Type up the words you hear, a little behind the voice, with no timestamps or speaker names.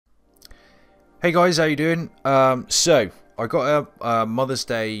Hey guys, how you doing? So I got a Mother's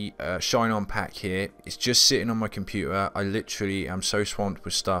Day Shine On pack here. It's just sitting on my computer. I literally am so swamped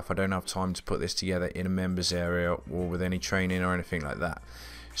with stuff. I don't have time to put this together in a members area or with any training or anything like that.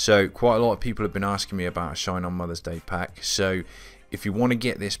 So quite a lot of people have been asking me about a Shine On Mother's Day pack. So if you want to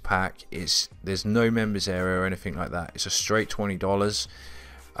get this pack, there's no members area or anything like that. It's a straight $20.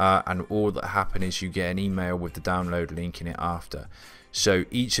 And all that happen is you get an email with the download link in it after. So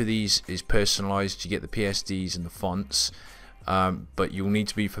each of these is personalized. You get the PSDs and the fonts, but you'll need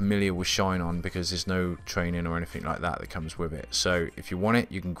to be familiar with Shine On because there's no training or anything like that that comes with it. So if you want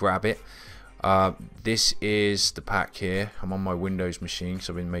it, you can grab it. This is the pack here. I'm on my Windows machine because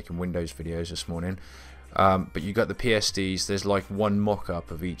I've been making Windows videos this morning. But you got the PSDs. There's like one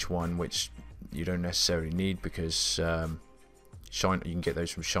mock-up of each one, which you don't necessarily need because you can get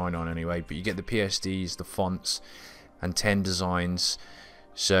those from Shine On anyway. But you get the PSDs, the fonts, and 10 designs.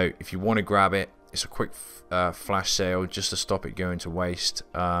 So if you want to grab it, it's a quick flash sale just to stop it going to waste.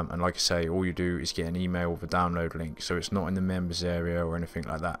 And like I say, all you do is get an email with a download link, so it's not in the members area or anything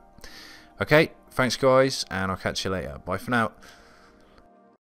like that. Okay, thanks guys, and I'll catch you later. Bye for now.